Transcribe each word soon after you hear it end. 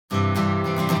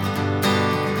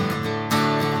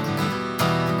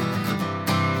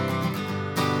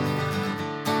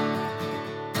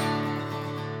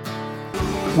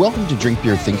Welcome to Drink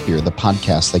Beer, Think Beer, the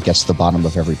podcast that gets to the bottom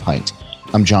of every pint.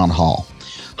 I'm John Hall.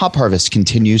 Hop harvest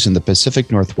continues in the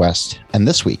Pacific Northwest, and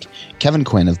this week, Kevin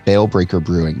Quinn of Bale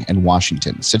Brewing in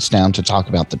Washington sits down to talk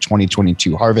about the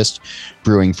 2022 harvest,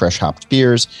 brewing fresh hopped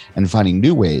beers, and finding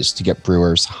new ways to get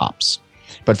brewers hops.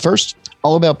 But first,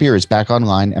 All About Beer is back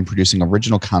online and producing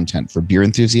original content for beer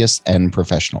enthusiasts and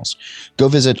professionals. Go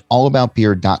visit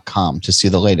allaboutbeer.com to see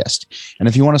the latest. And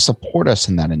if you want to support us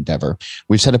in that endeavor,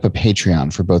 we've set up a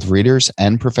Patreon for both readers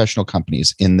and professional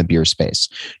companies in the beer space.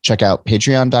 Check out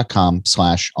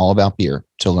patreon.com/allaboutbeer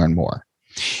to learn more.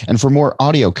 And for more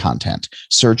audio content,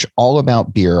 search All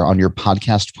About Beer on your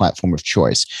podcast platform of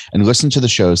choice and listen to the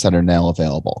shows that are now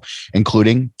available,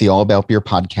 including the All About Beer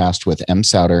podcast with M.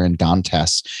 Souter and Don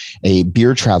Tess, a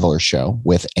beer traveler show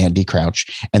with Andy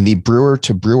Crouch, and the Brewer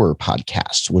to Brewer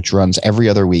podcast, which runs every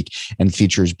other week and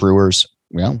features brewers,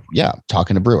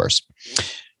 talking to brewers.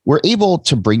 We're able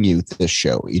to bring you this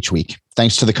show each week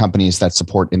thanks to the companies that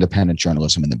support independent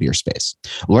journalism in the beer space.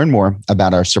 Learn more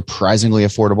about our surprisingly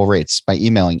affordable rates by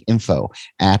emailing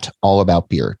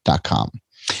info@allaboutbeer.com.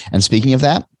 And speaking of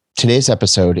that, today's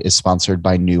episode is sponsored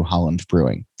by New Holland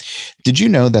Brewing. Did you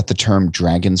know that the term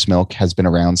dragon's milk has been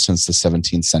around since the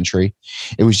 17th century?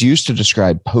 It was used to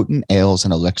describe potent ales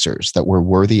and elixirs that were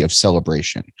worthy of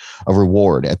celebration, a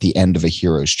reward at the end of a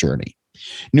hero's journey.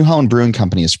 New Holland Brewing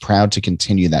Company is proud to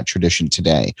continue that tradition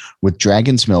today with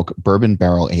Dragon's Milk Bourbon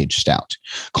Barrel Aged Stout,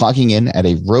 clocking in at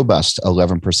a robust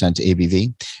 11%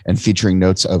 ABV and featuring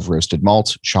notes of roasted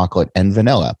malt, chocolate, and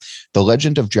vanilla. The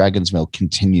legend of Dragon's Milk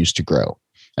continues to grow,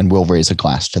 and we'll raise a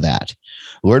glass to that.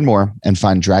 Learn more and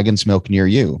find Dragon's Milk near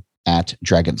you at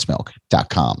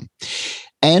dragonsmilk.com.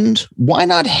 And why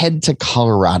not head to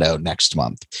Colorado next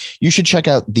month? You should check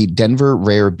out the Denver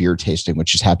Rare Beer Tasting,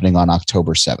 which is happening on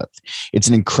October 7th. It's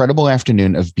an incredible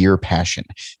afternoon of beer passion,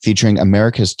 featuring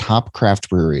America's top craft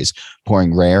breweries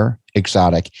pouring rare,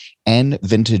 exotic, and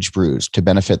vintage brews to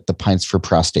benefit the Pints for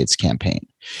Prostates campaign.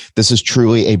 This is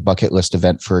truly a bucket list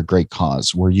event for a great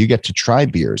cause, where you get to try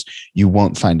beers you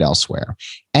won't find elsewhere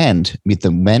and meet the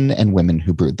men and women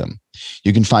who brewed them.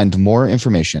 You can find more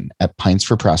information at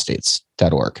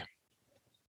pintsforprostates.org.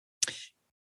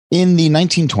 In the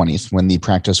 1920s, when the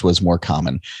practice was more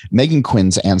common, Meg and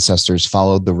Quinn's ancestors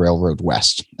followed the railroad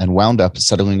west and wound up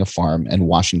settling a farm in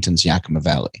Washington's Yakima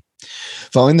Valley.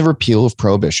 Following the repeal of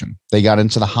Prohibition, they got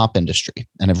into the hop industry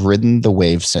and have ridden the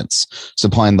wave since,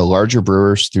 supplying the larger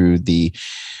brewers through the,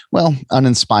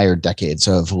 uninspired decades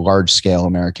of large-scale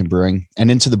American brewing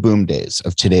and into the boom days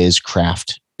of today's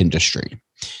craft industry.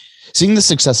 Seeing the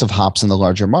success of hops in the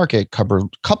larger market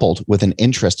coupled with an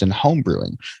interest in home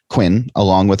brewing, Quinn,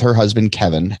 along with her husband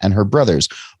Kevin and her brothers,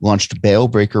 launched Bale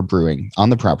Brewing on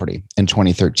the property in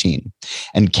 2013.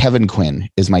 And Kevin Quinn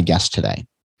is my guest today.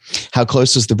 How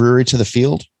close is the brewery to the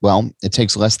field? Well, it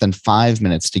takes less than 5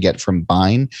 minutes to get from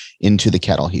bine into the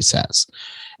kettle, he says.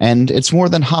 And it's more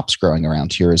than hops growing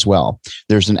around here as well.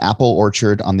 There's an apple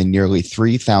orchard on the nearly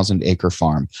 3,000-acre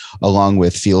farm, along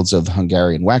with fields of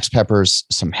Hungarian wax peppers,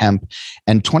 some hemp,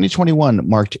 and 2021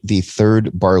 marked the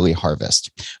third barley harvest.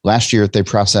 Last year, they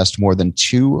processed more than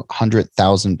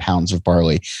 200,000 pounds of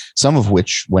barley, some of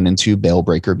which went into Bale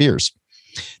beers.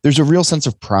 There's a real sense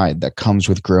of pride that comes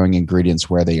with growing ingredients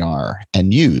where they are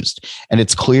and used, and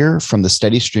it's clear from the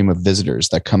steady stream of visitors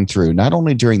that come through not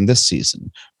only during this season,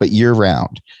 but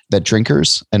year-round, that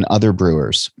drinkers and other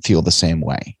brewers feel the same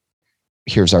way.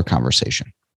 Here's our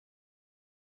conversation.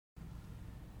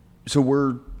 So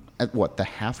we're at the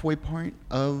halfway point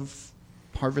of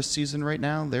harvest season right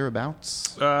now,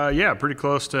 thereabouts? Pretty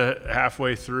close to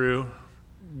halfway through.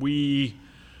 We...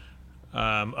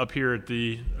 up here at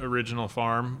the original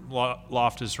farm,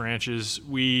 Loftus Ranches,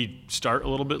 we start a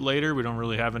little bit later. We don't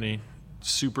really have any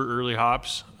super early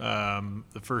hops.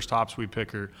 The first hops we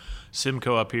pick are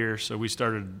Simcoe up here, so we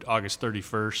started August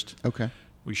 31st. Okay.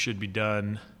 We should be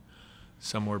done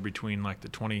somewhere between like the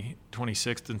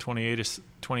 26th and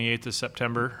 28th of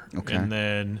September. Okay. And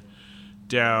then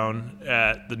down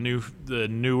at the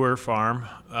newer farm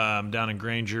down in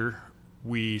Granger,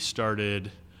 we started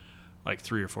like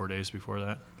 3 or 4 days before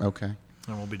that. Okay.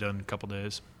 And we'll be done in a couple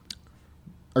days.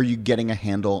 Are you getting a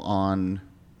handle on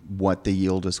what the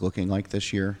yield is looking like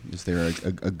this year? Is there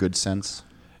a good sense?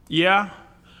 Yeah.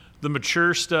 The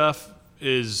mature stuff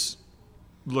is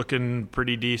looking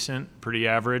pretty decent, pretty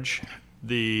average.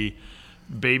 The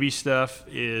baby stuff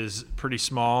is pretty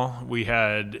small. We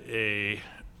had a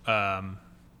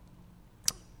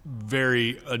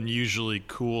very unusually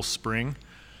cool spring,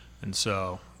 and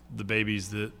so the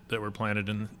babies that were planted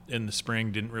in the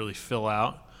spring didn't really fill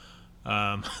out.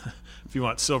 If you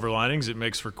want silver linings, it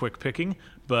makes for quick picking,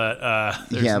 but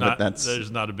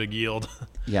there's not a big yield.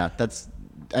 Yeah,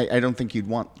 I don't think you'd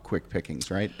want quick pickings,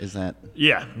 right? Is that?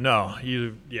 Yeah, no,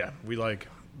 we like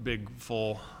big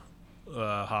full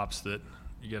hops that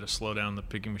you got to slow down the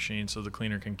picking machine so the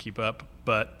cleaner can keep up.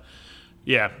 But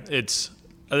yeah, I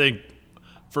think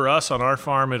for us on our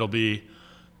farm, it'll be,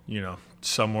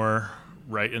 somewhere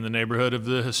right in the neighborhood of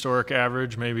the historic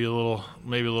average, maybe a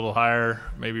little higher,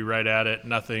 maybe right at it.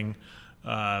 Nothing.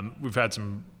 We've had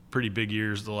some pretty big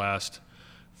years the last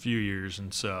few years,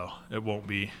 and so it won't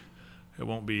be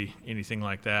anything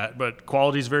like that. But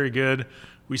quality's very good.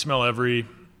 We smell every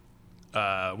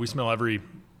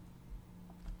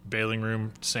baling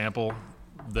room sample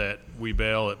that we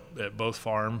bale at both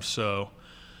farms. So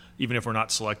even if we're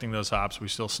not selecting those hops, we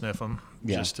still sniff them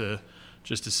just to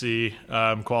see.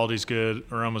 Quality's good,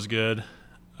 aroma's good.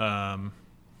 But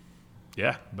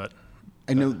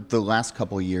I know the last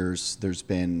couple of years there's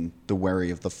been the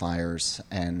worry of the fires,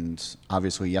 and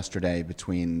obviously yesterday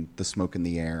between the smoke in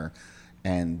the air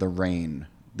and the rain,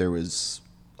 there was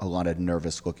a lot of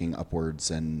nervous looking upwards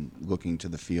and looking to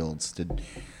the fields.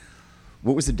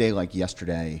 What was the day like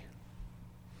yesterday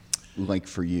like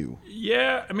for you?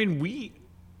 Yeah, I mean,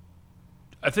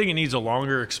 I think it needs a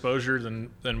longer exposure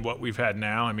than what we've had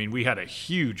now. I mean, we had a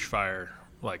huge fire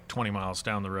like 20 miles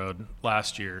down the road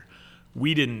last year.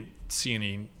 We didn't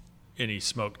see any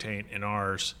smoke taint in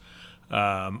ours.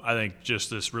 I think just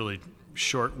this really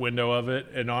short window of it,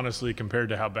 and honestly, compared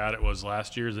to how bad it was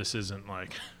last year, this isn't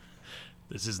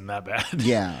that bad.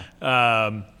 Yeah.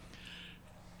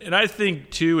 And I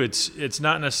think too, it's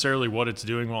not necessarily what it's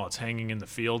doing while it's hanging in the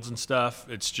fields and stuff.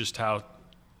 It's just how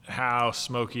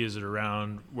smoky is it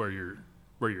around where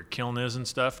your kiln is and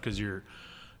stuff, because you're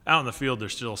out in the field,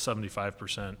 there's still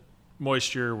 75%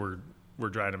 moisture. We're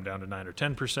drying them down to 9 or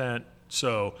 10%.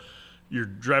 So you're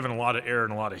driving a lot of air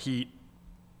and a lot of heat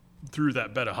through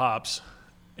that bed of hops,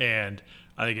 and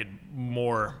I think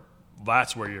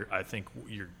that's where I think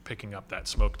you're picking up that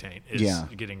smoke taint is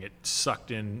getting it sucked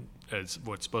in as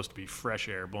what's supposed to be fresh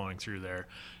air blowing through there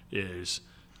is,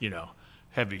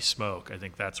 heavy smoke. I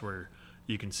think that's where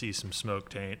you can see some smoke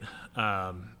taint.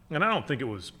 And I don't think it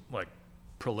was like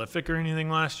prolific or anything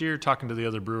last year. Talking to the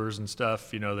other brewers and stuff,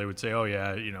 they would say, oh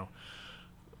yeah,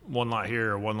 one lot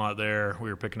here or one lot there, we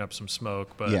were picking up some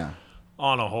smoke, but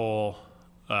on a whole,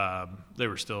 they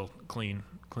were still clean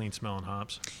smelling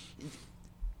hops.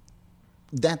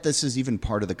 This is even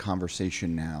part of the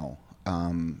conversation now,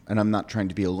 and I'm not trying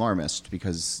to be alarmist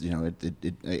because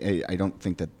I don't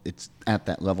think that it's at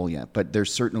that level yet. But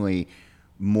there's certainly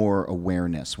more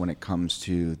awareness when it comes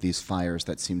to these fires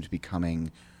that seem to be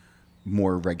coming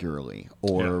more regularly,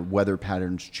 or weather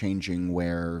patterns changing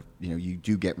where you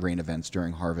do get rain events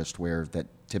during harvest where that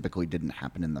typically didn't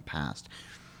happen in the past.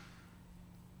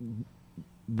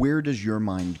 Where does your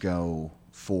mind go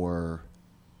for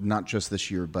not just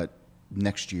this year but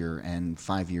next year and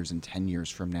 5 years and 10 years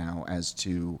from now as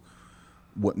to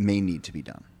what may need to be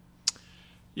done?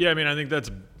 Yeah, I mean, I think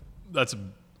that's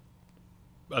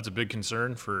a big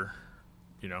concern for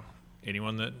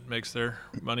anyone that makes their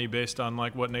money based on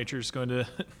like what nature's going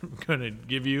to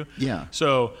give you. Yeah.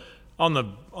 So on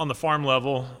the farm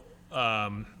level,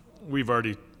 we've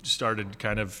already started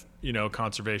kind of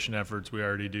conservation efforts. We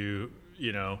already do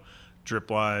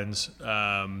drip lines.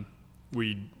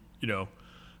 We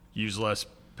use less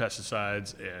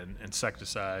pesticides and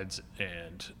insecticides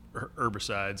and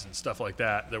herbicides and stuff like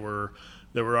that we're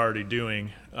already doing.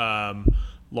 One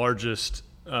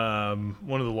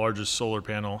of the largest solar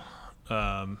panel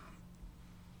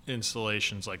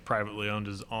installations, like privately owned,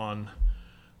 is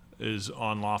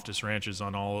on Loftus Ranches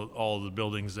on all of the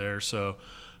buildings there. So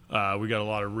we got a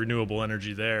lot of renewable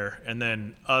energy there, and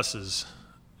then us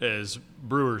as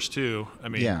brewers too. I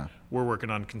mean, we're working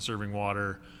on conserving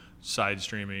water, side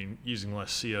streaming, using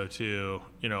less CO2.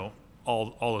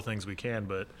 All the things we can.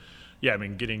 But yeah, I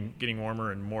mean, getting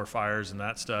warmer and more fires and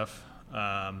that stuff.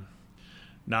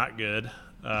 Not good.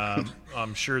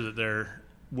 I'm sure that there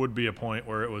would be a point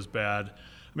where it was bad.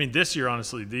 I mean, this year,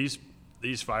 honestly, these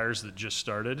fires that just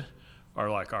started are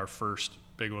like our first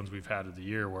big ones we've had of the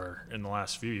year, where in the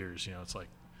last few years, it's like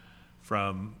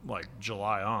from like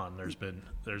July on, there's been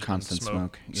constant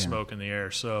smoke in the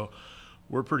air. So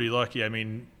we're pretty lucky. I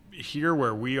mean, here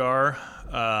where we are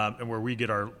and where we get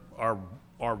our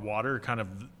water, kind of,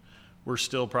 we're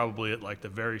still probably at like the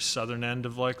very southern end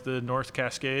of like the North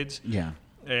Cascades. Yeah.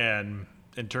 And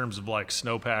in terms of like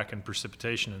snowpack and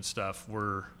precipitation and stuff,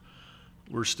 we're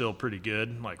still pretty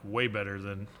good, like way better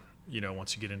than,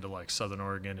 once you get into like Southern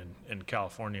Oregon and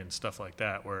California and stuff like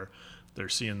that, where they're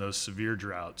seeing those severe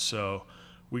droughts. So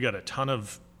we got a ton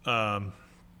of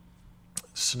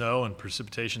snow and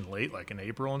precipitation late, like in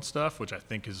April and stuff, which I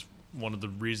think is one of the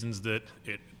reasons that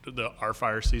our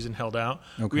fire season held out.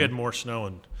 Okay. We had more snow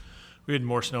in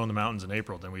the mountains in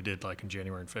April than we did like in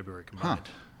January and February combined.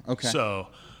 Okay. So,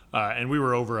 and we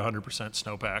were over 100%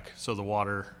 snowpack. So the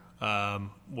water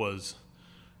was,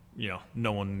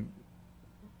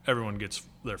 everyone gets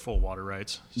their full water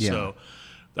rights. Yeah. So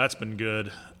that's been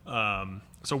good.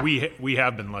 So we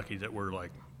have been lucky that we're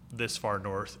like this far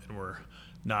north and we're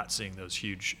not seeing those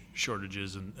huge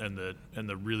shortages and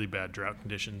the really bad drought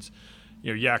conditions.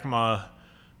 Yakima,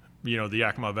 the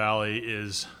Yakima Valley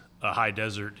is a high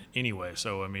desert anyway.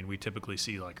 So, I mean, we typically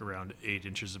see like around 8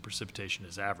 inches of precipitation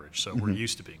as average. So we're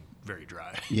used to being very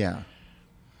dry. Yeah.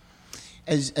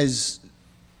 As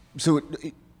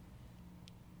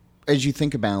you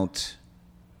think about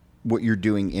what you're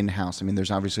doing in-house, I mean,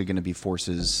 there's obviously going to be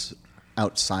forces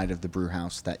outside of the brew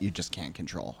house that you just can't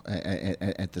control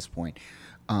at this point.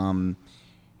 Do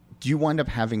you wind up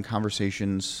having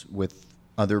conversations with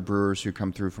other brewers who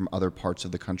come through from other parts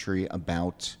of the country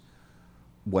about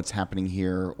what's happening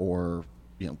here, or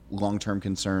long-term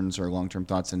concerns or long-term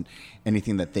thoughts, and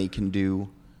anything that they can do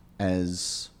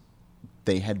as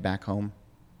they head back home?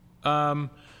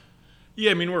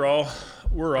 Yeah, I mean, we're all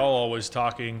always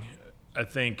talking. I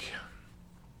think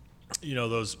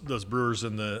those brewers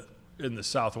in the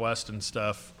Southwest and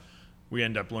stuff, we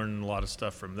end up learning a lot of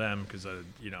stuff from them because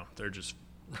they're just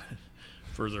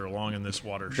further along in this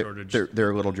water shortage.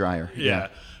 They're a little drier. Yeah.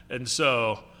 And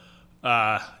so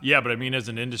but I mean, as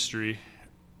an industry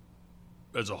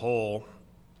as a whole,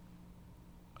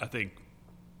 I think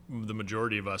the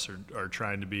majority of us are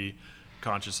trying to be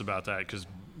conscious about that, because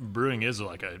brewing is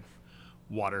like a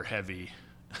water heavy.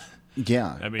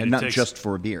 Yeah, I mean, and not just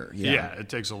for beer. Yeah, it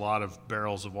takes a lot of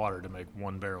barrels of water to make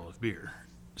 1 barrel of beer.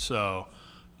 So,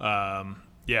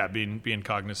 being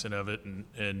cognizant of it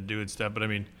and doing stuff. But I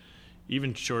mean,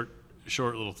 even short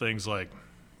little things like,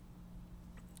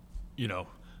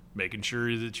 making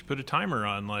sure that you put a timer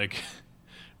on, like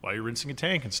while you're rinsing a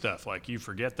tank and stuff. Like, you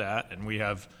forget that, and we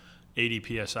have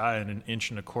 80 psi and an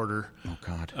 1.25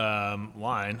 inch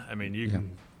line. I mean, you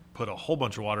can put a whole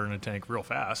bunch of water in a tank real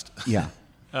fast. Yeah.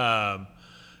 And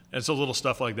so little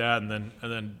stuff like that, and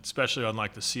then especially on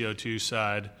like the CO2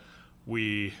 side,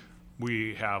 we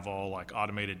have all like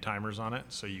automated timers on it,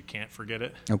 so you can't forget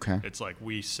it. Okay. It's like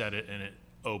we set it and it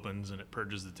opens and it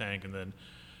purges the tank, and then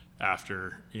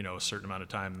after a certain amount of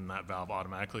time, then that valve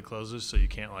automatically closes, so you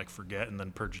can't like forget and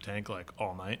then purge a tank like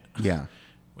all night. Yeah.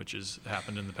 Which has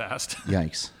happened in the past.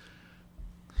 Yikes.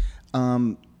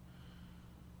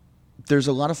 There's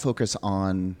a lot of focus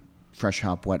on fresh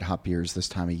hop, wet hop beers this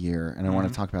time of year, and I want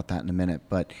to talk about that in a minute.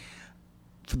 But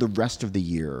for the rest of the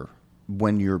year,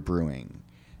 when you're brewing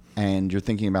and you're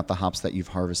thinking about the hops that you've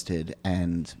harvested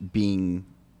and being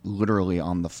literally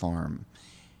on the farm,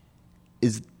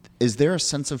 is there a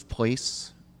sense of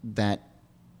place that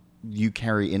you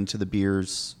carry into the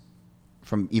beers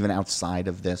from even outside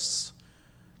of this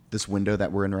window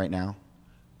that we're in right now?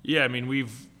 Yeah, I mean,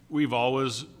 we've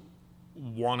always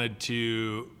wanted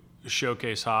to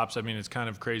showcase hops. I mean, it's kind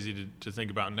of crazy to think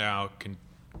about now,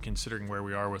 considering where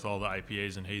we are with all the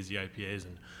IPAs and hazy IPAs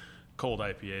and cold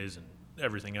IPAs and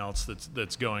everything else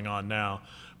that's going on now.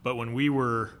 But when we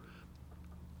were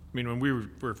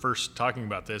first talking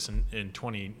about this in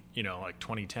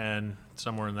 2010,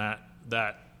 somewhere in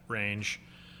that range,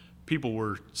 people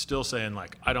were still saying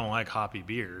like, I don't like hoppy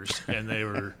beers, and they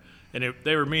were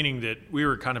meaning that we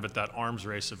were kind of at that arms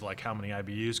race of like how many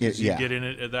IBUs could you get in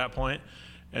it at that point.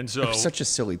 And so it's such a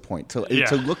silly point to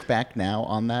look back now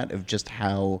on that, of just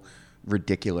how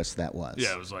ridiculous that was.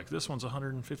 Yeah, it was like, this one's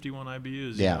 151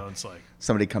 IBUs. Yeah, it's like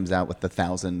somebody comes out with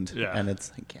 1,000, and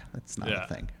it's like, that's not a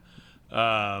thing.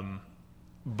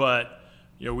 But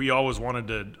we always wanted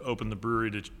to open the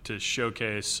brewery to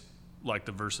showcase like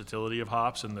the versatility of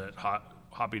hops, and that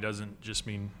hoppy doesn't just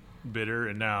mean bitter.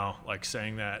 And now, like,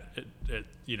 saying that at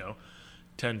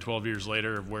 10, 12 years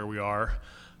later of where we are,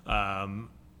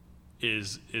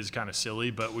 is kind of silly,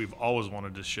 but we've always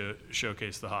wanted to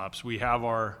showcase the hops. We have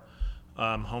our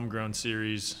homegrown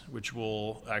series, which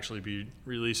we'll actually be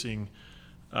releasing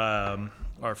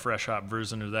our fresh hop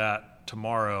version of that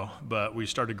tomorrow, but we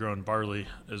started growing barley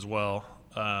as well.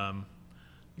 I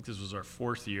think this was our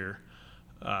 4th year.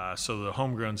 So the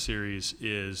homegrown series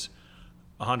is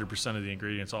 100% of the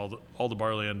ingredients, all the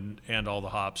barley and all the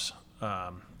hops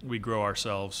we grow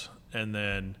ourselves, and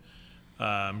then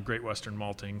Great Western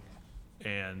Malting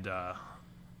and out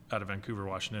of Vancouver,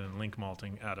 Washington, and Link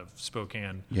Malting out of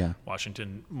Spokane,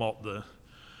 Washington, malt the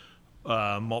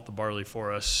barley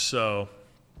for us. So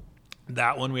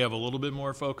that one we have a little bit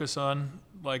more focus on,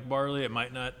 like barley. It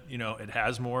might not, it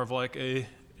has more of like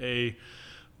a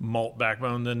malt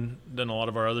backbone than a lot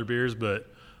of our other beers, but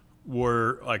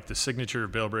we're like the signature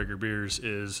of Bale Breaker beers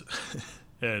is,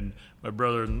 and my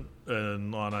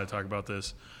brother-in-law and I talk about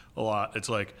this a lot. It's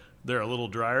like they're a little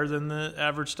drier than the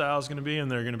average style is going to be, and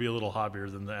they're going to be a little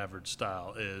hoppier than the average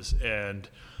style is. And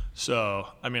so,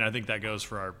 I think that goes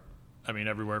for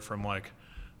everywhere from like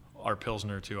our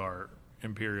Pilsner to our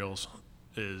Imperials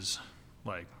is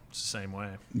like it's the same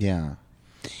way. Yeah.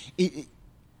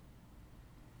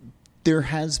 There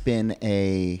has been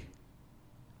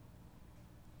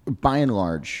by and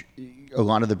large, a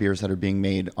lot of the beers that are being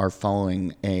made are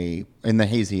following in the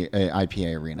hazy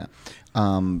IPA arena,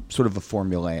 sort of a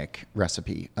formulaic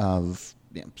recipe of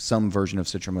some version of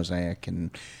Citra Mosaic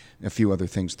and a few other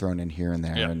things thrown in here and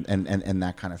there, and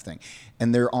that kind of thing.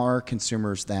 And there are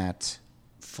consumers that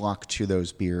flock to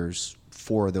those beers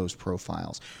for those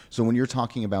profiles. So when you're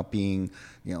talking about being,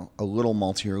 a little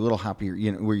maltier, a little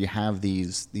hoppier, where you have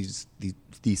these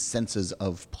senses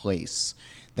of place,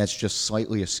 that's just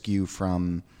slightly askew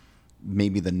from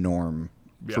maybe the norm,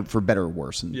 for better or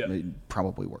worse, and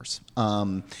probably worse.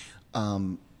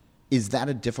 Is that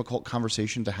a difficult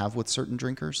conversation to have with certain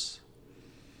drinkers?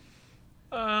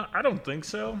 I don't think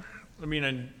so.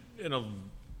 In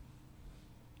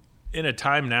a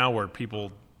time now where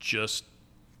people just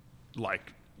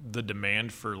like the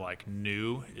demand for like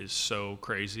new is so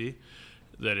crazy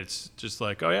that it's just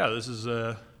like, oh yeah, this is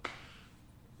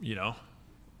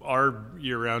our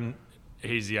year-round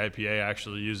hazy IPA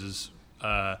actually uses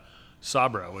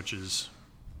Sabra, which is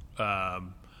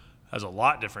has a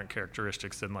lot different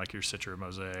characteristics than like your Citra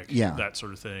Mosaic, that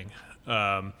sort of thing.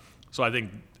 So I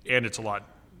think, and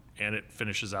it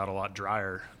finishes out a lot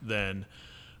drier than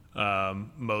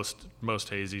most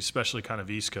hazy, especially kind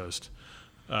of East Coast.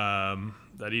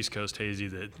 That East Coast hazy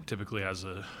that typically has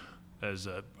a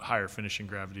higher finishing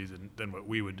gravity than what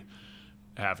we would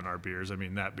have in our beers.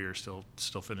 That beer still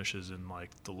finishes in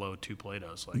like the low 2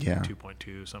 Platos, like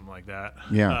 2.2, something like that.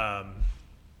 Yeah.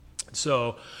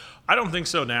 So I don't think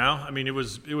so now. It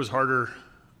was harder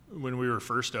when we were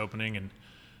first opening, and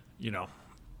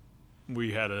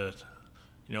we had a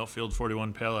Field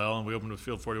 41 Pale Ale, and we opened with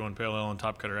Field 41 Pale Ale and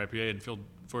Top Cutter IPA, and Field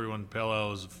 41 Pale Ale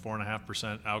was a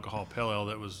 4.5% alcohol pale ale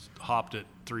that was hopped at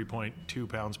 3.2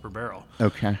 pounds per barrel.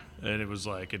 Okay. And it was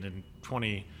like, and in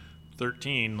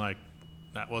 2013, like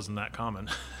that wasn't that common.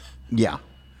 Yeah.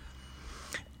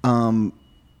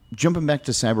 Jumping back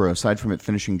to Sabro, aside from it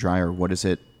finishing drier, what is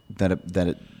it that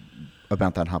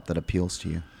about that hop that appeals to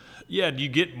you? Yeah, you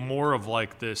get more of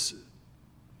like this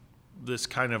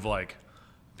kind of like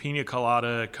pina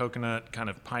colada, coconut, kind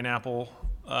of pineapple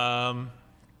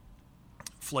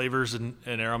flavors and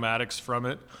aromatics from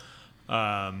it.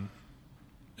 And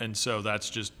so that's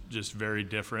just very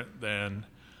different than,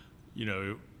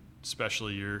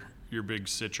 especially your big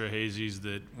Citra hazies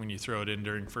that when you throw it in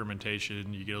during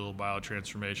fermentation, you get a little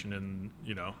biotransformation, and,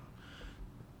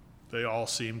 they all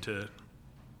seem to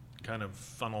kind of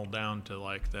funnel down to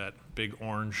like that big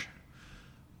orange,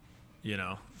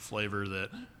 flavor that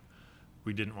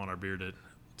we didn't want our beer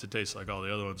to taste like all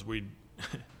the other ones. We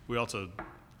also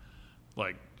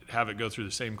like have it go through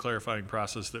the same clarifying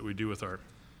process that we do with our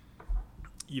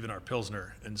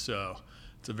Pilsner. And so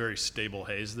it's a very stable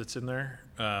haze that's in there.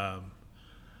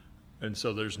 And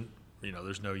so there's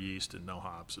no yeast and no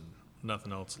hops and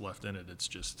nothing else left in it. It's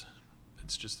just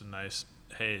a nice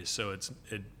haze. So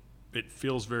it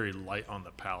feels very light on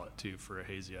the palate too for a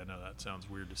hazy. I know that sounds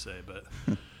weird to say, but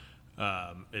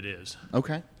it is.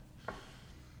 Okay.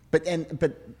 But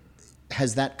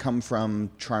has that come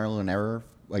from trial and error?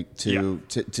 Like to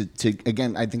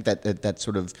again, I think that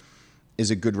sort of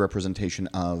is a good representation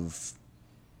of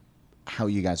how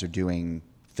you guys are doing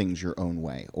things your own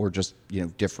way, or just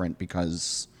different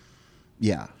because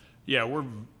we're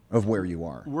of where you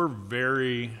are. We're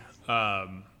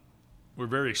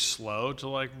very slow to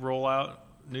like roll out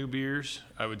new beers,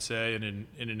 I would say, and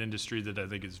in an industry that I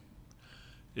think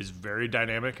is very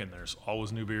dynamic, and there's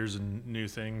always new beers and new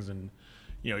things. And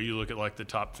you look at like the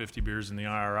top 50 beers in the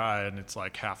IRI, and it's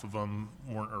like half of them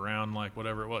weren't around like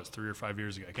whatever it was 3 or 5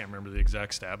 years ago. I can't remember the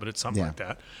exact stat, but it's something like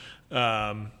that.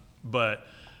 But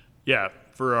yeah,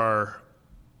 for our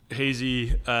hazy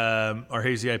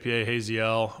IPA, Hazy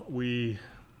L, we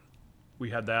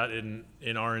had that in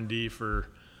R&D for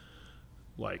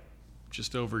like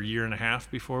just over a year and a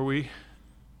half before we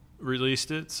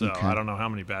released it. So I don't know how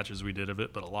many batches we did of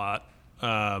it, but a lot.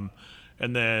 And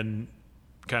then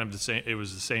kind of it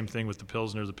was the same thing with the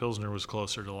Pilsner. The Pilsner was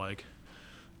closer to like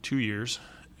 2 years.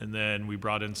 And then we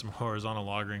brought in some horizontal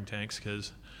lagering tanks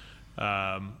because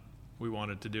we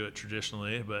wanted to do it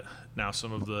traditionally, but now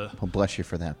some of the Well, bless you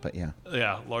for that, but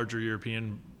larger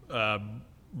European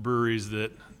breweries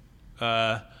that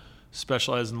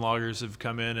specialize in lagers have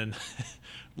come in and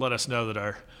let us know that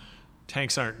our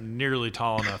tanks aren't nearly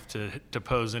tall enough to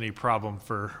pose any problem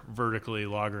for vertically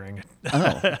lagering.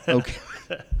 Oh, okay.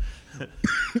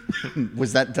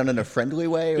 Was that done in a friendly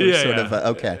way, or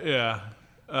okay?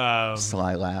 Yeah.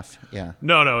 Sly laugh. Yeah.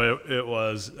 No, it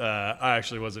was. I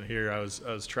actually wasn't here. I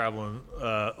was traveling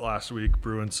last week,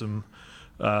 brewing some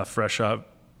fresh hop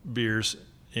beers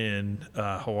in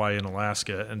Hawaii and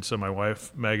Alaska, and so my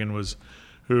wife Megan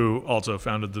who also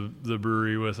founded the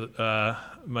brewery with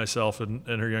myself and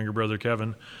her younger brother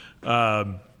Kevin.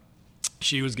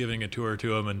 She was giving a tour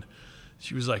to him, and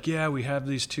she was like, "Yeah, we have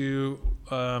these two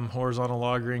horizontal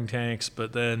lagering tanks,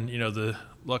 but then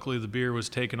luckily the beer was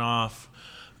taken off,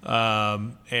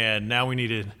 and now we need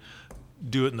to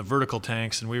do it in the vertical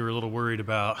tanks, and we were a little worried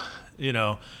about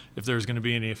if there was going to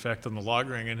be any effect on the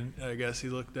lagering." And I guess he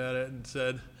looked at it and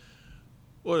said,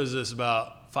 "What is this,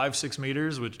 about 5-6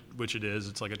 meters?" Which it is.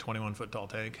 It's like a 21-foot tall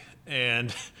tank.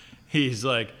 And he's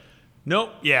like,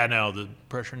 "Nope, yeah, no, the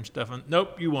pressure and stuff.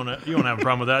 Nope, you won't have a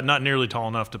problem with that. Not nearly tall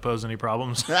enough to pose any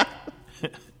problems."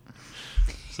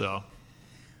 So,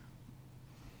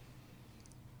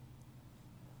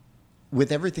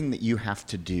 with everything that you have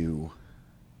to do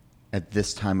at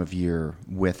this time of year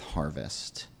with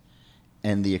harvest,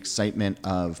 and the excitement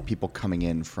of people coming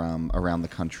in from around the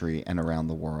country and around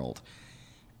the world,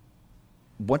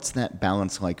 what's that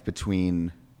balance like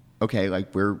between, okay,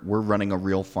 like we're running a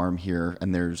real farm here,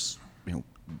 and there's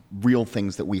real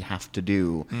things that we have to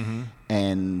do,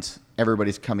 and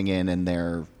everybody's coming in and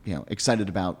they're excited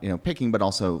about picking, but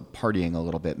also partying a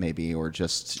little bit maybe, or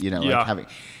just like having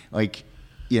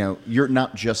you're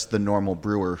not just the normal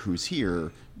brewer who's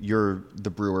here, you're the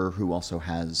brewer who also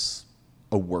has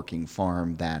a working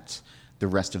farm that the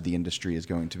rest of the industry is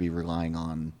going to be relying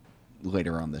on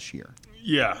later on this year.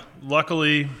 Yeah,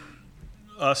 luckily,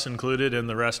 us included, and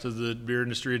the rest of the beer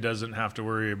industry doesn't have to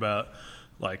worry about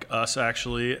like us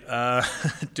actually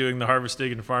doing the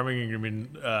harvesting and farming. I mean,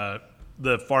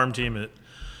 the farm team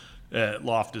at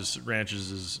Loftus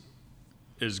Ranches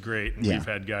is great, and we've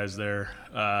had guys there.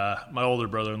 My older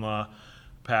brother-in-law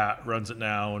Pat runs it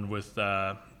now, and with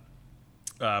my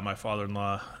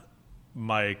father-in-law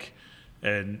Mike,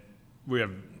 and we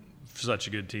have such a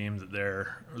good team that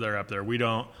they're up there. We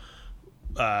don't.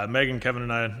 Megan, Kevin,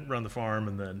 and I run the farm,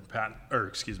 and then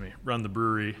run the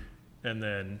brewery, and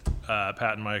then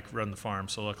Pat and Mike run the farm.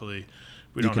 So luckily,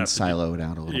 we don't have to silo it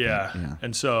out a little bit. Yeah,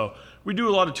 and so we do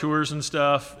a lot of tours and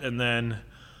stuff, and then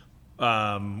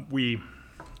we,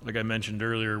 like I mentioned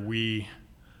earlier, we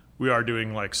are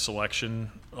doing like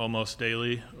selection almost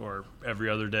daily or every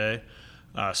other day,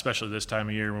 especially this time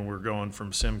of year when we're going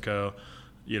from Simcoe,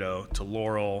 to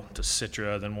Laurel to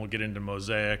Citra. Then we'll get into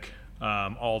Mosaic.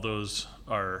 All those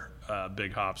are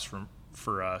big hops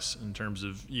for us in terms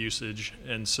of usage,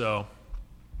 and so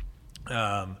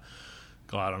I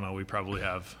don't know. We've probably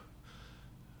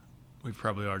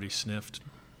already sniffed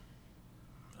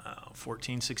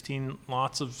 14, 16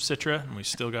 lots of Citra, and we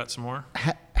still got some more.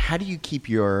 How do you keep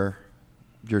your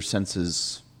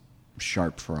senses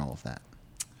sharp for all of that?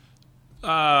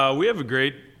 We have a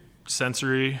great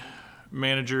sensory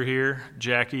manager here,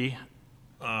 Jackie,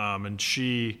 and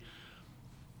she's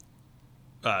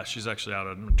actually out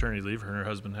on maternity leave. Her and her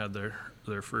husband had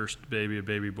their first baby, a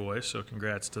baby boy, so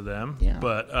congrats to them. Yeah.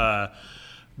 But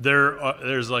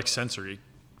there's like sensory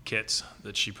kits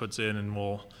that she puts in, and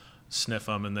we'll sniff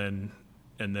them, and then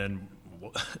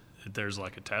there's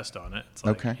like a test on it. It's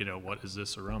like, okay, what is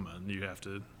this aroma? And you have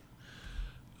to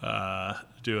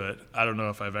do it. I don't know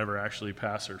if I've ever actually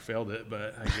passed or failed it,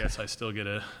 but I guess I still get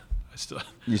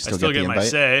my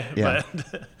say. Yeah.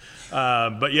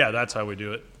 But yeah, that's how we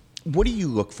do it. What do you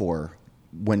look for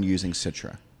when using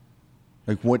Citra?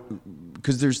 Like what?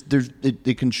 Because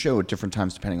it can show at different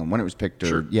times depending on when it was picked. Or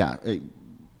sure. Yeah.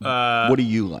 What do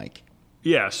you like?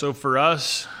 Yeah. So for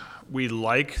us, we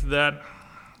like that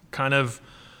kind of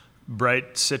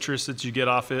bright citrus that you get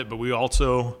off it, but we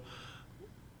also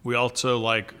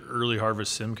like early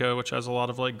harvest Simcoe, which has a lot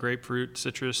of like grapefruit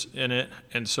citrus in it,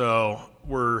 and so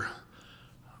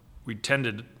we tend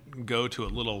to go to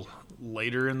a little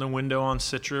later in the window on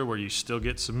Citra, where you still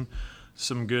get some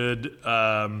good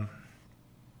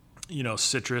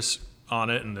citrus on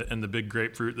it, and the big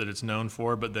grapefruit that it's known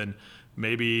for, but then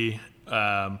maybe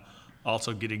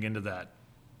also getting into that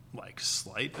like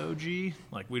slight OG.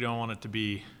 Like we don't want it to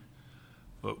be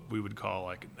what we would call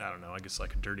like, I don't know, I guess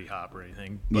like a dirty hop or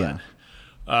anything, but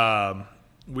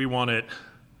we want it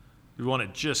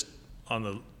just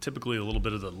typically a little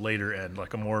bit of the later end,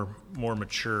 like a more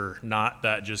mature, not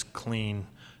that just clean,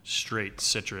 straight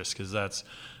citrus, because that's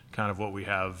kind of what we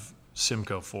have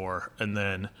Simcoe for. And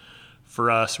then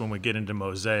for us, when we get into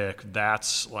Mosaic,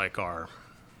 that's like the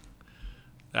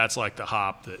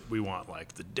hop that we want,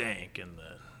 like the dank and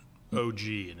the OG,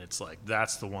 and it's like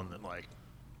that's the one that, like,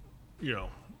 you know,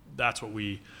 that's what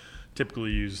we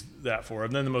typically use that for.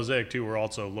 And then the Mosaic too, we're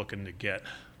also looking to get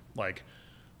like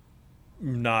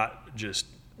not just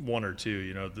one or two.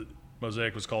 You know, the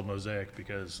Mosaic was called Mosaic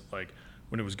because, like,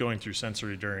 when it was going through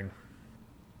sensory during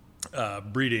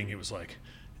breeding, it was like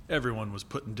everyone was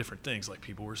putting different things. Like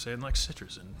people were saying like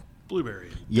citrus and blueberry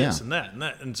and this and that and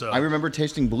that. And so I remember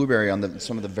tasting blueberry on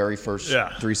some of the very first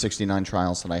 369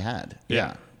 trials that I had.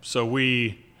 Yeah. So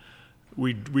we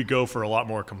go for a lot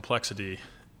more complexity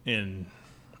in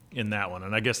that one,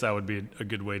 and I guess that would be a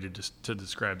good way to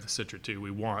describe the Citra too.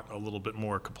 We want a little bit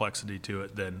more complexity to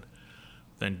it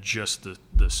than just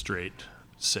the straight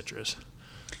citrus.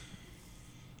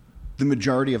 The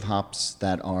majority of hops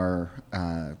that are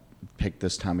picked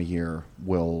this time of year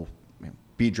will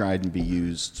be dried and be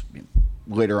used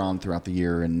later on throughout the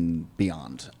year and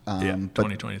beyond.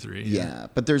 2023. Yeah,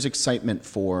 but there's excitement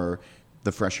for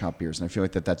the fresh hop beers, and I feel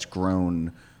like that's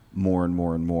grown more and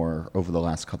more and more over the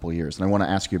last couple of years. And I want to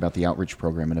ask you about the outreach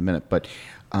program in a minute, but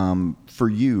for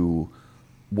you,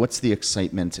 what's the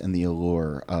excitement and the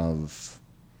allure of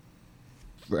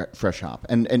fresh hop?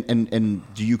 And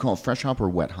do you call it fresh hop or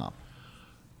wet hop?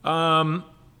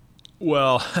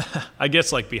 Well, I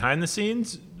guess like behind the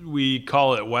scenes, we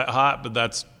call it wet hop, but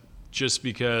that's just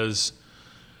because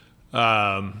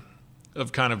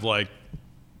of kind of like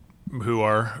who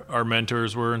our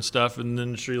mentors were and stuff in the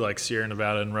industry, like Sierra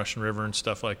Nevada and Russian River and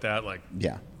stuff like that. Like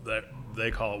that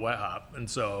they call it wet hop, and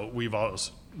so we've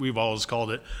always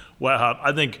called it wet hop.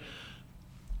 I think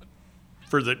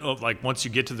for like once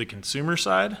you get to the consumer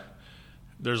side,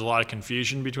 there's a lot of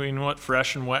confusion between what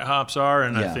fresh and wet hops are,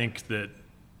 and I think that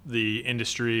the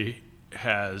industry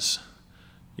has,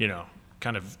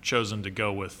 kind of chosen to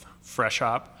go with fresh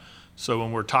hop. So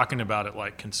when we're talking about it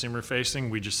like consumer facing,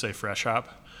 we just say fresh hop.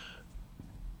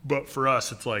 But for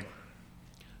us, it's like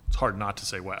it's hard not to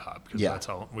say wet hop because that's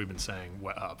how we've been saying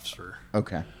wet hops for.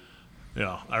 Okay.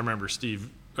 I remember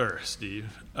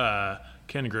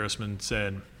Ken Grossman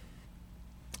said,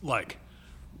 like,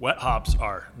 wet hops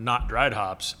are not dried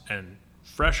hops, and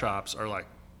fresh hops are like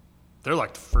they're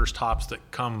like the first hops that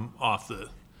come off the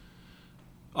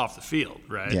field,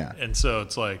 right? Yeah. And so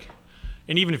it's like,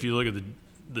 and even if you look at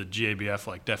the GABF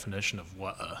like definition of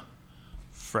what a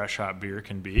fresh hop beer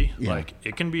can be, like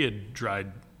it can be a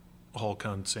dried whole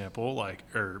cone sample, like,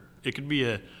 or it could be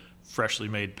a freshly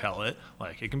made pellet,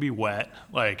 like it can be wet,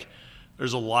 like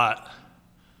there's a lot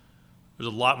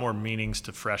more meanings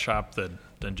to fresh hop than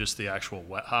just the actual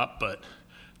wet hop, but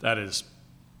that is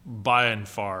by and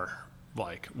far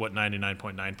like what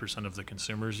 99.9% of the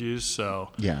consumers use. So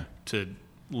to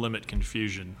limit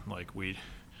confusion, like we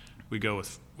go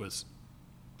with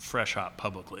fresh hop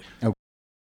publicly. Okay.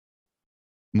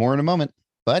 More in a moment.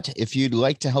 But if you'd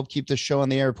like to help keep the show on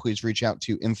the air, please reach out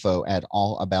to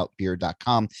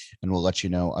info@allaboutbeer.com and we'll let you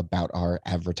know about our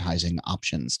advertising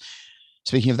options.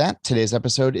 Speaking of that, today's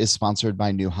episode is sponsored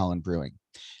by New Holland Brewing.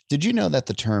 Did you know that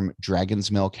the term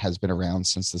dragon's milk has been around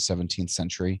since the 17th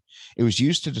century? It was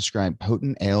used to describe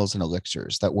potent ales and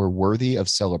elixirs that were worthy of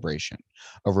celebration,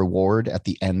 a reward at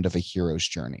the end of a hero's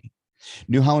journey.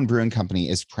 New Holland Brewing Company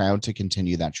is proud to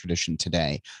continue that tradition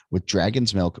today with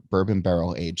Dragon's Milk Bourbon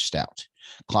Barrel Aged Stout,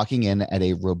 clocking in at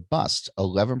a robust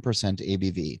 11%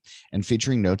 ABV and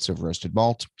featuring notes of roasted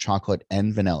malt, chocolate,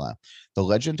 and vanilla. The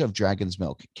legend of Dragon's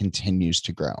Milk continues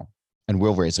to grow, and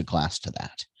we'll raise a glass to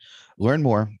that. Learn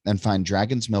more and find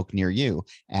Dragon's Milk near you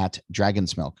at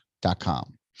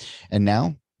dragonsmilk.com. And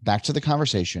now, back to the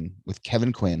conversation with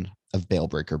Kevin Quinn of Bale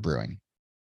Breaker Brewing.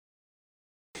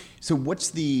 So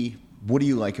what do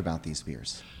you like about these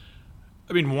beers?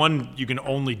 I mean, one, you can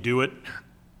only do it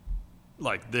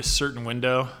like this certain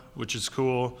window, which is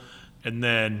cool. And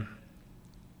then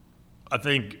I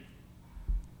think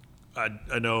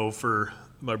I know for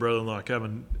my brother-in-law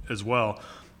Kevin as well,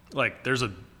 like there's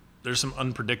some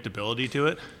unpredictability to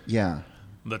it. Yeah.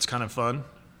 That's kind of fun.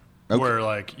 Okay. Where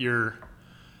like the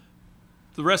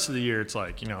rest of the year it's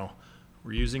like,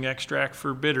 we're using extract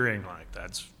for bittering, like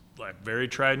that's like very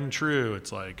tried and true.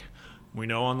 It's like we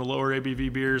know on the lower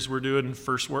ABV beers we're doing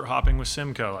first wort hopping with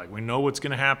Simcoe. Like we know what's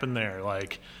going to happen there.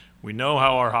 Like we know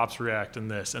how our hops react in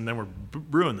this, and then we're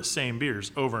brewing the same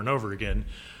beers over and over again.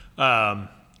 That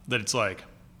it's like,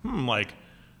 like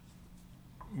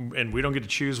and we don't get to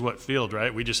choose what field,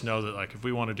 right? We just know that like if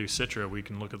we want to do Citra, we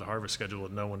can look at the harvest schedule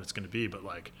and know when it's going to be, but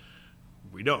like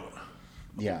we don't.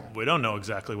 Yeah. We don't know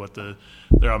exactly what their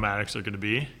aromatics are going to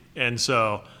be. And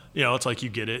so, it's like you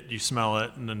get it, you smell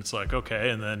it, and then it's like, okay.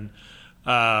 And then,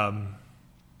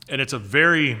 and it's a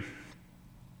very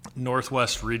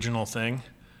Northwest regional thing,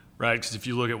 right? Because if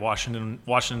you look at Washington,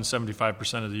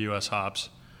 75% of the U.S. hops,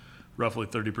 roughly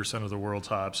 30% of the world's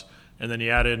hops. And then you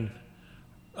add in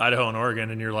Idaho and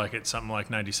Oregon, and you're like at something like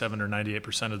 97 or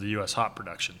 98% of the U.S. hop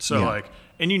production. So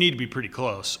and you need to be pretty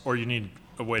close, or you need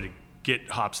a way to get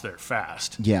hops there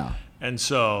fast. Yeah. And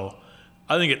so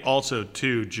I think it also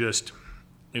too just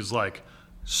is like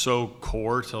so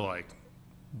core to like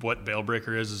what Bale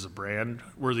Breaker is as a brand.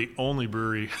 We're the only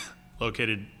brewery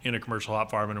located in a commercial hop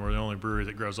farm, and we're the only brewery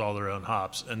that grows all their own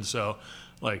hops. And so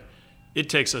like it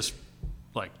takes us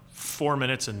like 4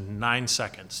 minutes and 9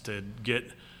 seconds to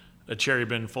get a cherry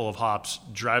bin full of hops,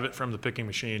 drive it from the picking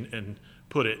machine, and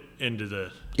put it into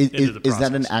the process. Is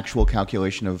that an actual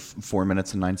calculation of 4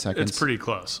 minutes and 9 seconds? It's pretty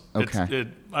close. Okay.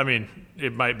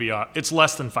 It might be. It's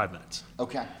less than 5 minutes.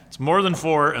 Okay. It's more than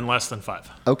 4 and less than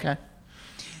 5. Okay.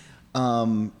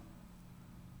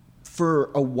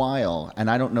 For a while, and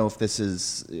I don't know if this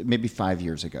is maybe 5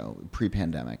 years ago,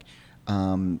 pre-pandemic,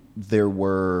 there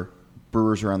were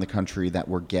brewers around the country that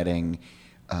were getting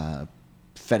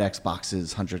FedEx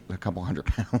boxes, a couple hundred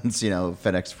pounds,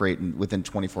 FedEx freight, and within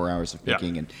 24 hours of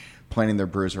picking, and planning their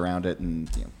brews around it, and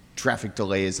traffic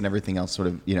delays and everything else sort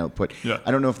of put. Yeah.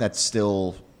 I don't know if that's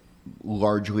still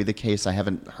largely the case. I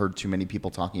haven't heard too many people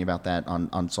talking about that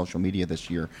on social media this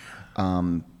year.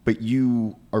 But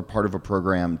you are part of a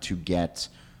program to get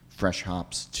fresh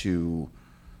hops to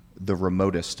the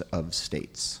remotest of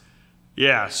states.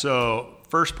 Yeah. So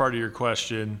first part of your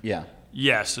question. Yeah.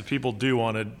 Yes, if people do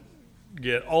want to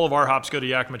get all of our hops, go to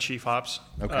Yakima Chief Hops.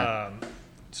 Okay.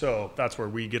 So that's where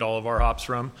we get all of our hops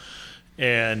from.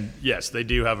 And yes, they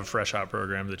do have a fresh hop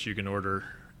program that you can order.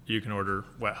 You can order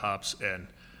wet hops, and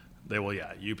they will,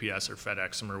 UPS or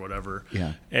FedEx them or whatever.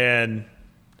 Yeah. And,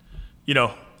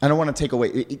 I don't want to take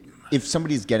away. If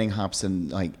somebody's getting hops in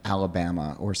like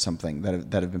Alabama or something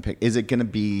that have been picked, is it going to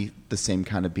be the same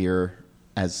kind of beer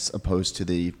as opposed to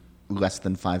the less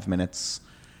than 5 minutes?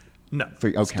 No,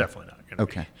 it's definitely not going to be.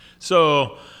 Okay.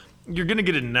 So you're going to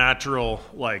get a natural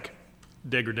like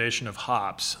degradation of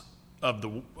hops of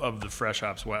the fresh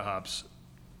hops, wet hops,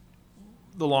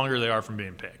 the longer they are from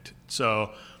being picked.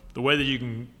 So the way that you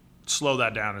can slow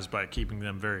that down is by keeping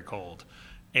them very cold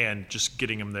and just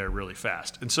getting them there really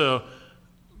fast. And so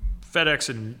FedEx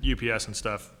and UPS and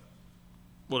stuff,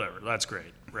 whatever, that's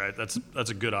great, right? That's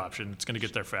a good option. It's going to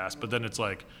get there fast. But then it's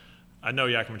like, I know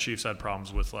Yakima Chiefs had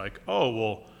problems with like,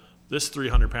 this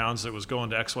 300 pounds that was going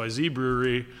to XYZ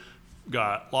brewery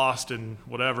got lost in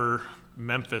whatever,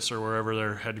 Memphis or wherever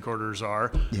their headquarters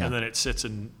are. Yeah. And then it sits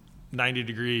in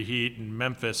 90-degree heat in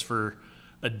Memphis for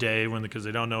a day because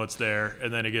they don't know it's there.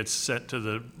 And then it gets sent to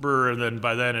the brewer. And then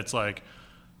by then it's like,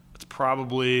 it's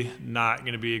probably not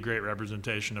going to be a great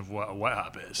representation of what a wet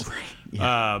hop is. Right.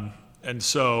 Yeah. And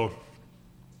so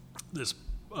this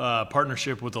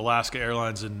partnership with Alaska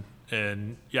Airlines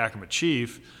and Yakima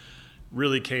Chief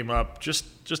really came up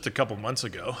just a couple months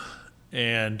ago.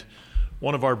 And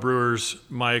one of our brewers,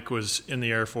 Mike, was in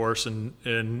the Air Force,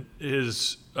 and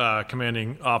his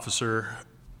commanding officer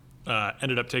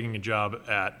ended up taking a job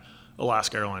at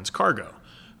Alaska Airlines Cargo.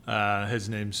 His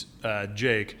name's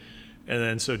Jake. And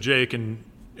then so Jake and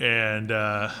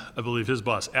I believe his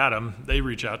boss, Adam, they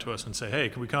reach out to us and say, hey,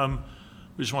 can we come?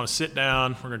 We just want to sit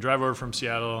down. We're going to drive over from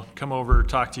Seattle, come over,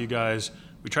 talk to you guys.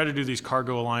 We try to do these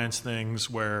Cargo Alliance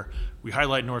things where we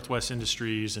highlight Northwest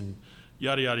industries and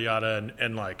yada, yada, yada,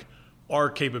 and like our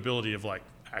capability of like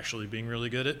actually being really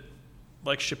good at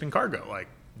like shipping cargo. Like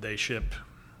they ship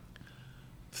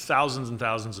thousands and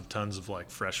thousands of tons of like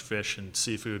fresh fish and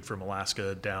seafood from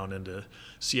Alaska down into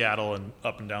Seattle and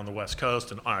up and down the West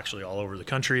Coast and actually all over the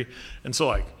country. And so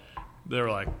like they were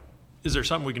like, is there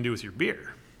something we can do with your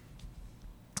beer?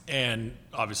 And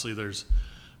obviously there's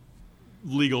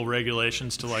legal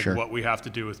regulations to like what we have to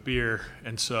do with beer.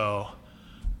 And so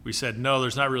we said, no,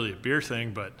 there's not really a beer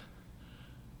thing, but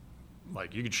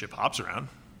like you could ship hops around.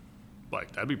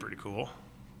 Like that'd be pretty cool.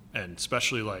 And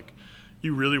especially like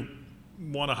you really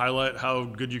want to highlight how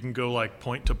good you can go like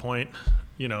point to point,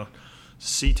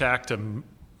 SeaTac to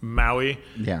Maui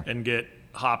and get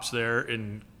hops there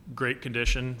in great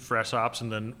condition, fresh hops,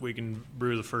 and then we can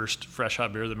brew the first fresh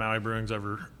hop beer that Maui Brewing's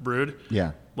ever brewed.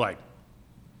 Yeah. Like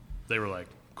they were like,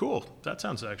 cool, that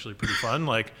sounds actually pretty fun.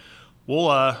 Like we'll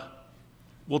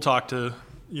talk to,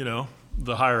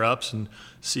 the higher ups and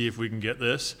see if we can get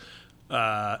this.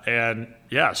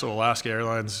 So Alaska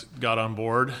Airlines got on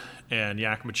board, and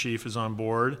Yakima Chief is on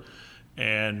board,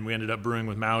 and we ended up brewing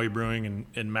with Maui Brewing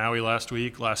in Maui last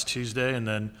Tuesday, and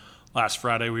then last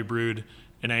Friday we brewed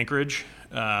in Anchorage,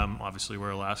 obviously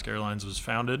where Alaska Airlines was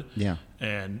founded. Yeah.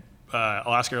 And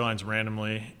Alaska Airlines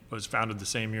randomly was founded the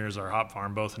same year as our hop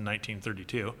farm, both in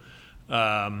 1932.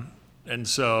 And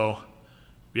so,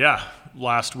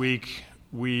 last week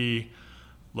we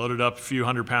loaded up a few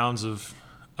 100 pounds of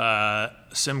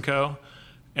Simcoe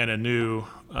and a new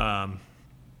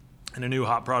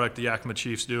hop product the Yakima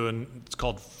Chief's doing. It's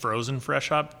called frozen fresh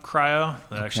hop cryo.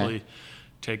 They actually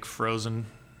take frozen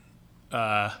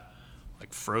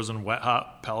wet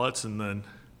hop pellets and then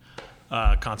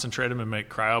concentrate them and make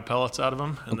cryo pellets out of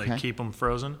them, and they keep them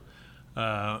frozen.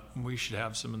 We should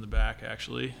have some in the back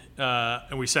actually.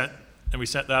 And we sent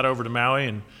that over to Maui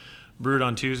and brewed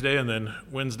on Tuesday, and then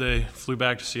Wednesday flew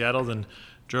back to Seattle, then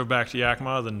drove back to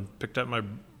Yakima, then picked up my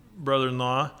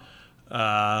brother-in-law.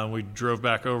 We drove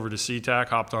back over to SeaTac,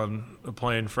 hopped on a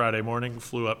plane Friday morning,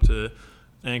 flew up to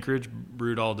Anchorage,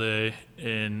 brewed all day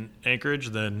in Anchorage,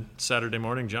 then Saturday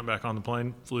morning jumped back on the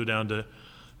plane, flew down to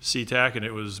SeaTac, and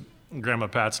it was Grandma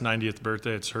Pat's 90th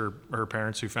birthday. It's her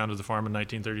parents who founded the farm in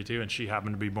 1932, and she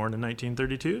happened to be born in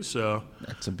 1932. So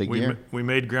that's a big year. We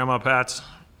made Grandma Pat's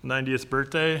 90th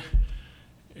birthday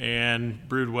and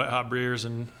brewed wet hop beers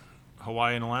in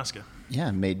Hawaii and Alaska. Yeah,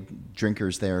 made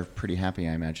drinkers there pretty happy,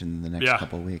 I imagine, in the next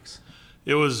couple of weeks.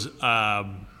 It was,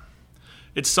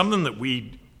 it's something that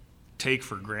we take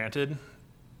for granted,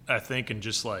 I think, and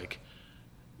just like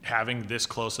having this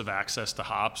close of access to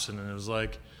hops. And it was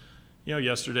like,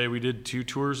 yesterday we did 2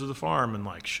 tours of the farm and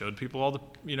like showed people all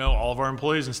the, all of our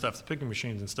employees and stuff, the picking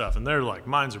machines and stuff. And they're like,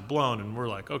 minds are blown. And we're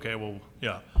like, okay, well,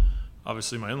 yeah,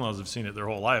 obviously my in-laws have seen it their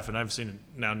whole life, and I've seen it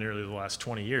now nearly the last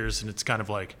 20 years. And it's kind of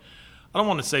like, I don't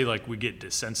want to say like we get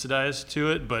desensitized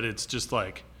to it, but it's just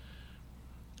like,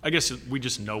 I guess we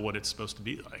just know what it's supposed to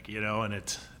be like,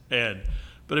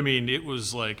 but I mean, it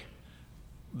was like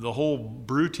the whole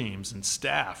brew teams and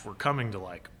staff were coming to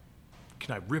like,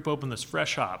 can I rip open this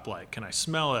fresh hop? Like, can I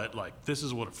smell it? Like, this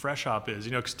is what a fresh hop is,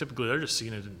 because typically they're just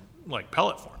seeing it in like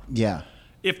pellet form. Yeah.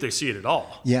 If they see it at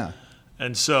all. Yeah.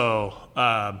 And so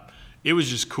it was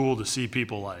just cool to see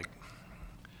people like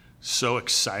so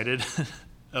excited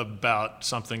about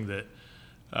something that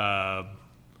I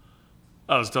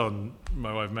was telling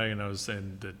my wife Megan, I was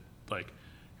saying that like,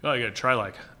 oh, you got to try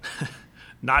like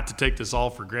not to take this all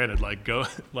for granted, like go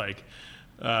like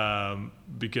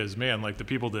because man, like the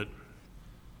people that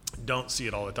don't see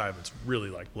it all the time, it's really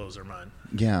like blows their mind.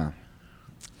 Yeah.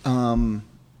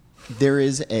 There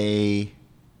is I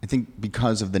think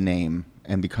because of the name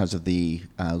and because of the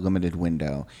limited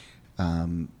window,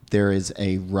 there is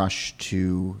a rush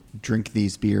to drink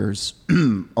these beers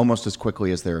almost as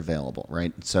quickly as they're available,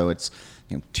 right? So it's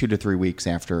 2 to 3 weeks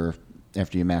after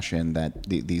you mash in that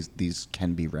these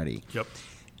can be ready. Yep.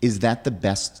 Is that the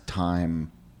best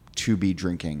time to be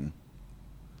drinking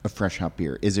a fresh hop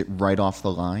beer? Is it right off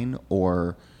the line,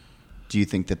 or do you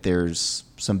think that there's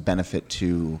some benefit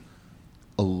to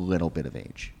a little bit of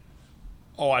age?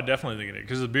 Oh, I definitely think it is,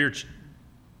 because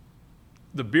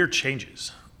the beer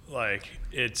changes. Like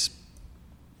it's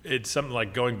something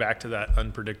like going back to that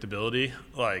unpredictability.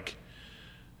 Like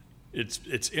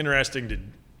it's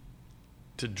interesting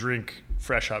to drink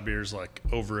fresh hop beers like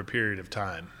over a period of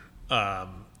time,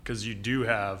 because you do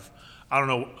have I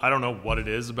don't know what it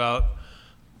is about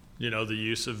the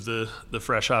use of the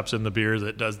fresh hops in the beer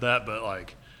that does that, but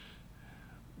like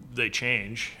they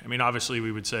change. I mean, obviously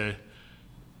we would say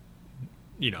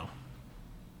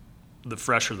the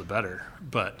fresher the better,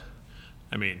 but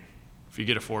I mean, if you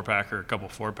get a 4-pack or a couple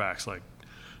 4-packs, like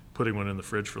putting one in the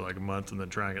fridge for like a month and then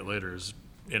trying it later is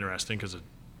interesting, because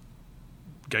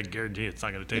I guarantee it's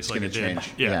not going to taste like it did.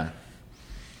 Yeah.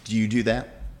 Do you do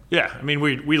that? Yeah. I mean,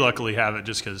 we luckily have it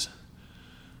just because,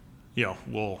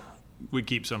 we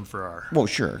keep some for our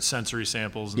sensory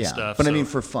samples and stuff. But I mean,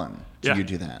 for fun, do you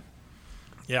do that?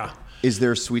 Yeah. Is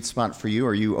there a sweet spot for you?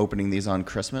 Are you opening these on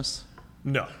Christmas?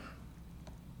 No.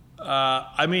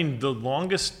 I mean, the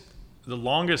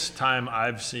longest time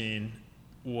I've seen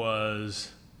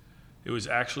was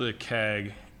actually a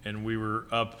keg, and we were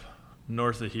up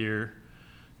north of here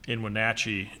in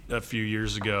Wenatchee a few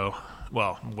years ago.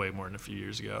 Well, way more than a few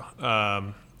years ago.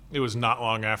 It was not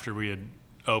long after we had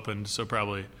opened, so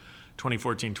probably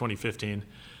 2014, 2015.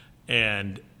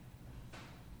 And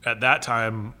at that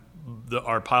time,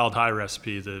 our Piled High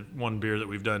recipe, the one beer that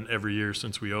we've done every year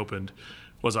since we opened,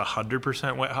 was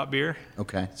 100% wet hop beer.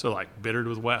 Okay. So like bittered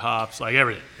with wet hops, like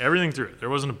everything through it. There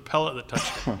wasn't a pellet that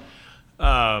touched it.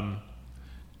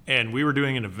 And we were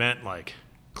doing an event like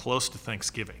close to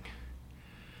Thanksgiving.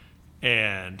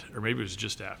 Or maybe it was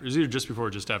just after. It was either just before or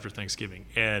just after Thanksgiving.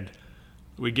 And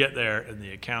we get there, and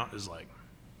the account is like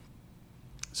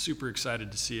super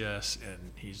excited to see us.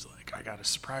 And he's like, I got a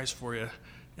surprise for you.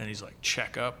 And he's like,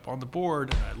 check up on the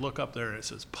board. And I look up there, and it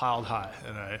says piled high.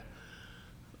 And I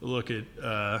look at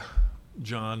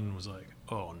John and was like,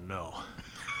 oh, no.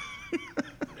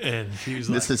 And he was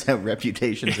like, this is how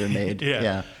reputations are made.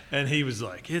 Yeah. And he was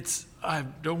like,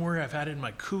 don't worry, I've had it in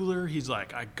my cooler. He's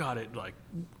like, I got it like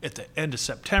at the end of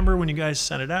September when you guys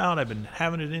sent it out. I've been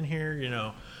having it in here,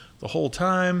 the whole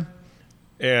time.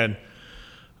 And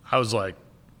I was like,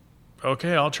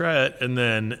 okay, I'll try it. And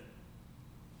then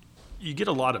you get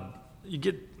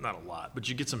not a lot, but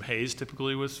you get some haze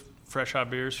typically with fresh hop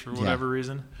beers for whatever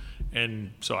reason.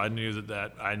 And so I knew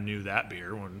that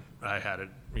beer when I had it,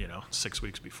 6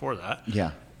 weeks before that.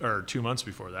 Yeah. Or 2 months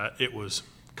before that. It was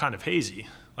kind of hazy,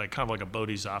 like kind of like a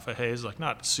Bodhisattva haze, like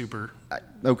not super.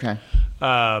 Okay.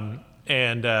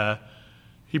 And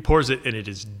he pours it, and it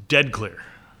is dead clear.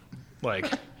 Like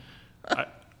I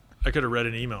could have read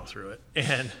an email through it.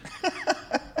 And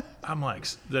I'm like,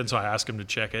 then so I asked him to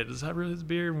check it. Is that really the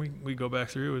beer? And we go back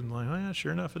through and like, oh yeah,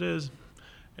 sure enough it is.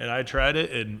 And I tried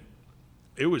it, and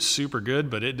it was super good,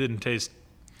 but it didn't taste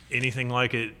anything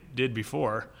like it did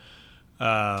before.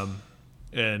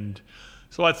 And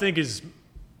so I think it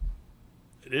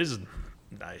is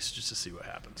nice just to see what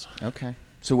happens. Okay.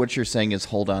 So what you're saying is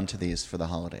hold on to these for the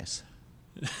holidays.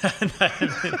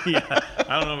 Yeah,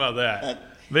 I don't know about that.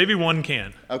 Maybe one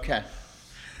can. Okay.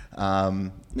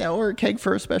 Or a keg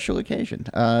for a special occasion.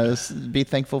 Be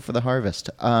thankful for the harvest.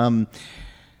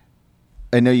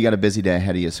 I know you got a busy day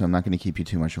ahead of you, so I'm not going to keep you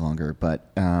too much longer,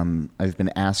 but I've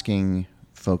been asking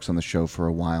folks on the show for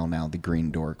a while now the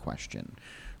green door question,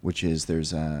 which is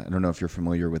I don't know if you're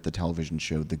familiar with the television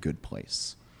show The Good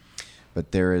Place,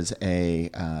 but there is a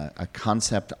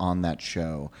concept on that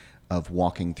show of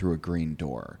walking through a green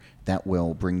door that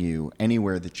will bring you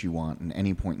anywhere that you want at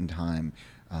any point in time.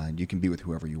 You can be with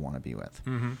whoever you want to be with.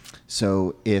 Mm-hmm.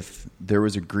 So if there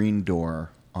was a green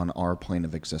door on our plane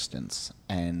of existence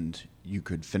and you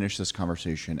could finish this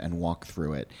conversation and walk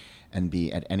through it and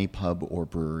be at any pub or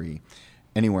brewery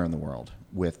anywhere in the world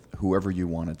with whoever you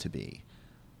wanted to be,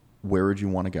 where would you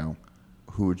want to go?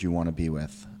 Who would you want to be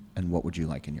with? And what would you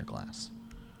like in your glass?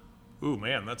 Ooh,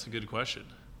 man, that's a good question.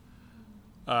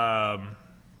 I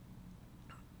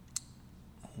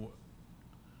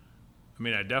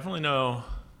definitely know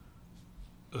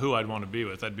who I'd want to be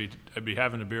with. I'd be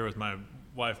having a beer with my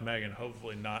wife, Megan,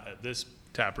 hopefully not at this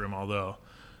tap room, although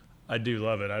I do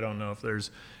love it. I don't know if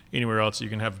there's anywhere else you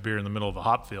can have a beer in the middle of a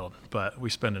hop field, but we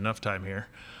spend enough time here.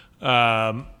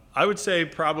 I would say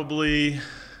probably,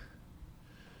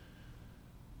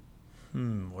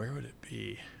 where would it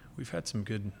be? We'd have some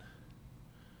good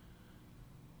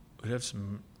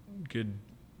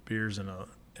beers in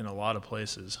a lot of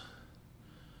places.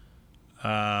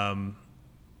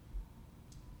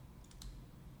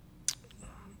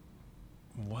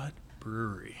 What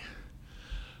brewery?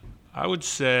 I would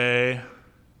say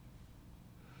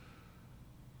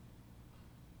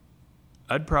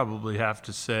I'd probably have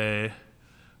to say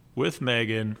with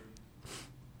Megan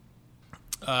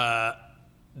down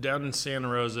in Santa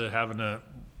Rosa having a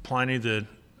Pliny the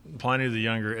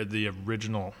Younger at the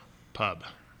original pub.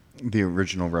 The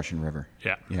original Russian River.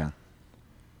 Yeah. Yeah.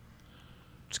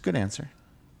 It's a good answer.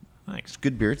 Thanks. It's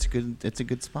good beer. It's a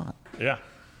good spot. Yeah.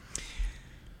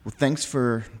 Well, thanks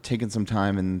for taking some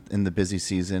time in the busy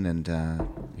season and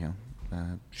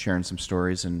sharing some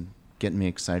stories and getting me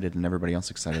excited and everybody else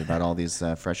excited about all these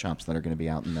fresh hops that are going to be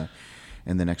out in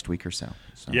the next week or so.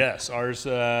 Yes, ours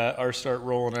start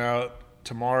rolling out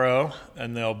tomorrow,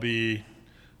 and they'll be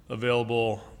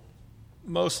available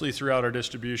mostly throughout our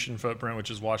distribution footprint,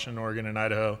 which is Washington, Oregon, and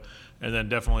Idaho, and then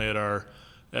definitely at our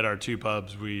two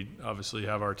pubs. We obviously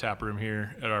have our tap room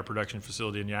here at our production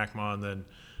facility in Yakima, and then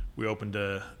we opened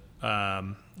a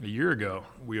year ago.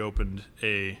 We opened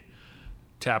a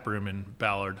tap room in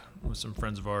Ballard with some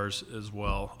friends of ours as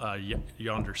well.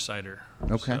 Yonder Cider.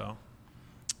 Okay.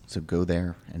 So go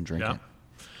there and drink it.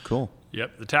 Cool.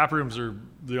 Yep. The tap rooms are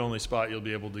the only spot you'll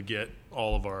be able to get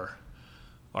all of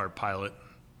our pilot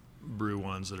brew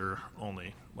ones that are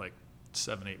only like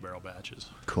 7-8 barrel batches.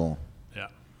 Cool. Yeah.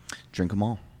 Drink them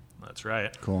all. That's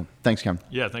right. Cool. Thanks, Kevin.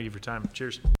 Yeah. Thank you for your time.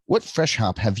 Cheers. What fresh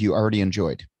hop have you already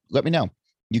enjoyed? Let me know.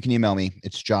 You can email me.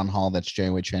 It's John Hall. That's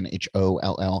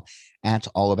JOHNHOLL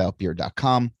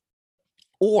 @allaboutbeer.com,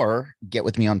 or get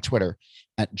with me on Twitter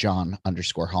at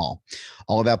John_Hall.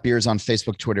 All About Beer is on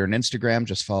Facebook, Twitter, and Instagram.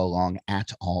 Just follow along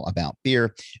at All About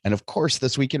Beer. And of course,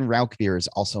 This Week in Rauch Beer is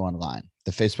also online.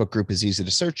 The Facebook group is easy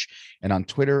to search, and on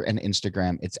Twitter and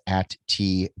Instagram, it's at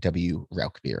TW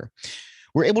Rauch Beer.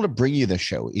 We're able to bring you this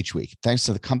show each week thanks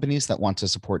to the companies that want to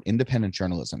support independent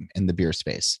journalism in the beer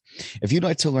space. If you'd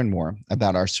like to learn more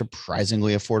about our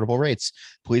surprisingly affordable rates,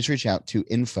 please reach out to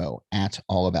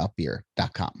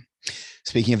info@allaboutbeer.com.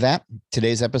 Speaking of that,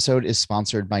 today's episode is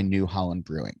sponsored by New Holland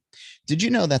Brewing. Did you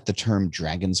know that the term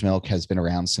dragon's milk has been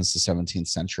around since the 17th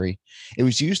century? It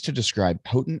was used to describe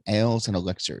potent ales and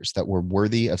elixirs that were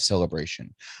worthy of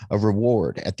celebration, a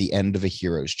reward at the end of a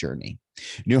hero's journey.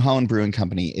 New Holland Brewing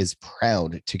Company is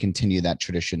proud to continue that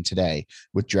tradition today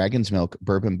with Dragon's Milk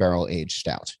Bourbon Barrel Aged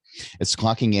Stout. It's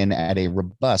clocking in at a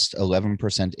robust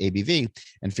 11% ABV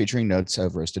and featuring notes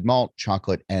of roasted malt,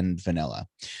 chocolate, and vanilla.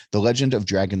 The legend of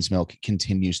Dragon's Milk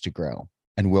continues to grow,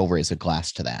 and we'll raise a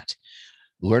glass to that.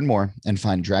 Learn more and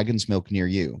find Dragon's Milk near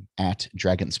you at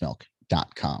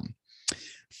dragonsmilk.com.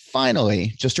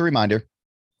 Finally, just a reminder,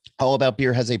 All About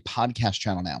Beer has a podcast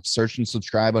channel now. Search and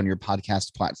subscribe on your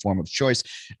podcast platform of choice,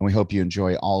 and we hope you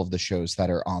enjoy all of the shows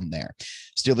that are on there.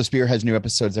 Steal This Beer has new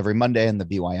episodes every Monday, and the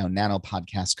BYO Nano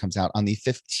podcast comes out on the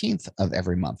 15th of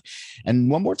every month. And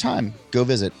one more time, go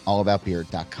visit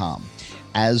allaboutbeer.com.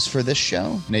 As for this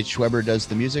show, Nate Schweber does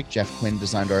the music, Jeff Quinn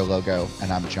designed our logo,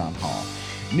 and I'm John Hall.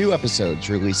 New episodes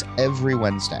release every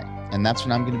Wednesday, and that's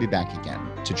when I'm going to be back again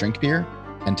to drink beer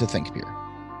and to think beer.